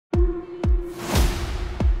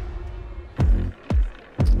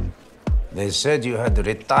They said you had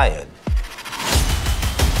retired.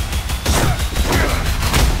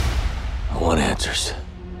 I want answers.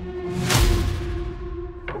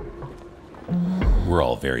 We're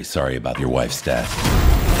all very sorry about your wife's death.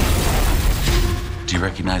 Do you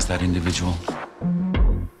recognize that individual?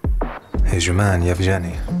 He's your man,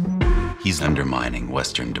 Yevgeny. He's undermining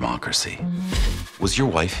Western democracy. Was your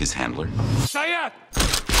wife his handler? Did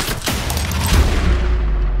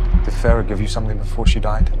Farah give you something before she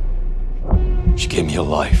died? She gave me a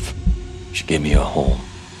life. She gave me a home.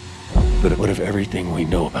 But what if everything we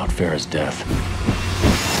know about Farah's death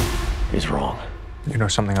is wrong? You know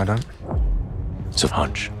something I don't? It's a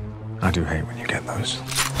hunch. I do hate when you get those.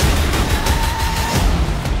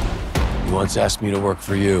 You once asked me to work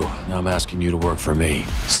for you. Now I'm asking you to work for me.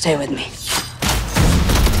 Stay with me.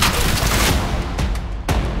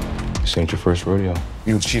 This ain't your first rodeo.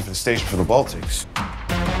 You were chief of the station for the Baltics.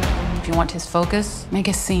 If you want his focus, make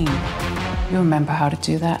a scene. You remember how to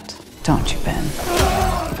do that, don't you, Ben?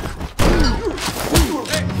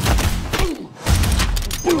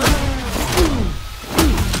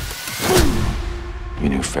 You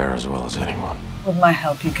knew Farah as well as anyone. With my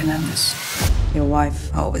help, you can end this. Your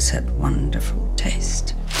wife always had wonderful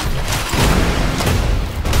taste.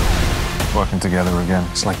 Working together again.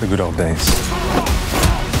 It's like the good old days.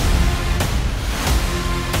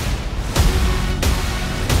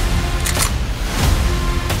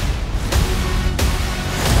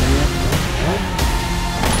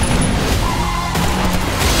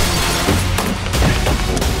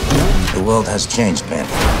 The world has changed, Ben.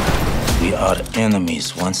 We are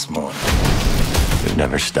enemies once more. We've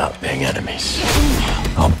never stopped being enemies.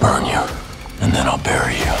 I'll burn you, and then I'll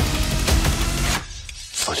bury you.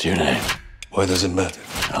 What's your name? Why does it matter?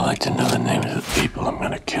 I like to know the names of the people I'm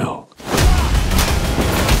gonna kill.